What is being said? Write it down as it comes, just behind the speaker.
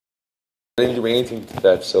I didn't do anything to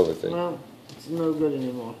that silver thing. Well, it's no good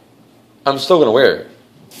anymore. I'm still going to wear it.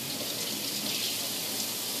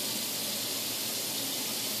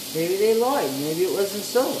 Maybe they lied. Maybe it wasn't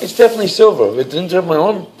silver. It's definitely silver. It didn't have my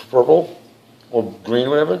own purple or green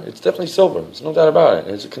or whatever. It's definitely silver. There's no doubt about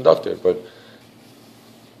it. It's a conductor, but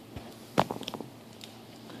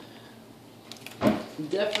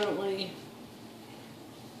Definitely.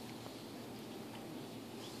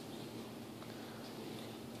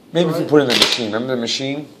 maybe if you put it in the machine. Remember the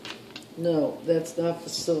machine? No, that's not for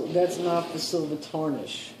silver. That's not for silver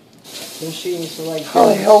tarnish. The machine is for like. How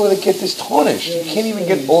the hell did it get this tarnished? You can't even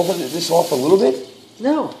get this off a little bit?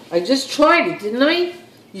 No, I just tried it, didn't I?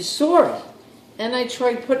 You saw it. And I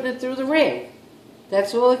tried putting it through the rag.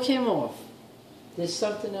 That's all it came off. There's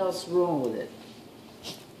something else wrong with it.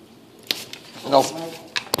 No.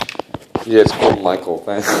 Yeah, it's called Michael.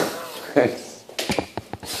 Thanks. Thanks.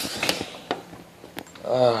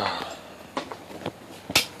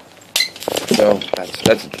 So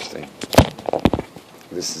that's interesting.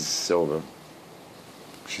 This is silver.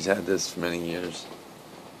 She's had this for many years.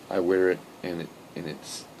 I wear it, and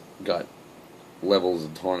it's got levels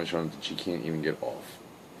of tarnish on it that she can't even get off.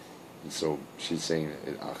 And so she's saying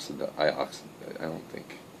it oxidized. I don't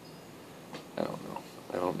think. I don't know.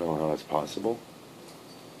 I don't know how that's possible.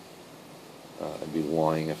 I'd be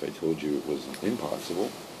lying if I told you it was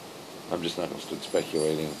impossible. I'm just not going to start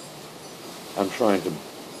speculating. I'm trying to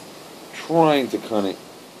kind of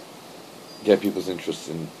get people's interest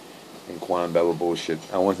in quantum babel bullshit.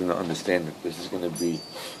 I want them to understand that this is going to be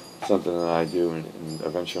something that I do, and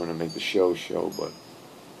eventually I'm going to make the show, but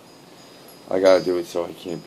I got to do it so I can't